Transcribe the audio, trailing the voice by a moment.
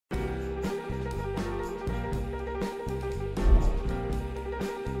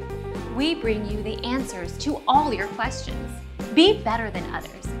we bring you the answers to all your questions. Be better than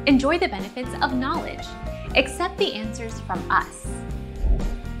others. Enjoy the benefits of knowledge. Accept the answers from us.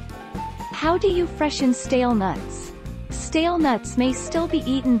 How do you freshen stale nuts? Stale nuts may still be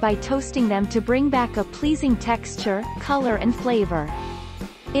eaten by toasting them to bring back a pleasing texture, color and flavor.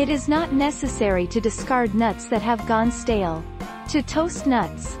 It is not necessary to discard nuts that have gone stale. To toast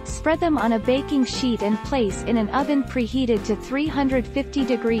nuts, spread them on a baking sheet and place in an oven preheated to 350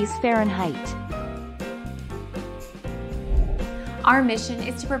 degrees Fahrenheit. Our mission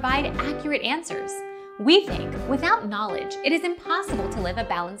is to provide accurate answers. We think without knowledge, it is impossible to live a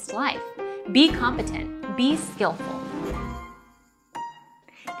balanced life. Be competent, be skillful.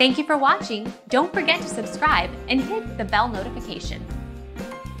 Thank you for watching. Don't forget to subscribe and hit the bell notification.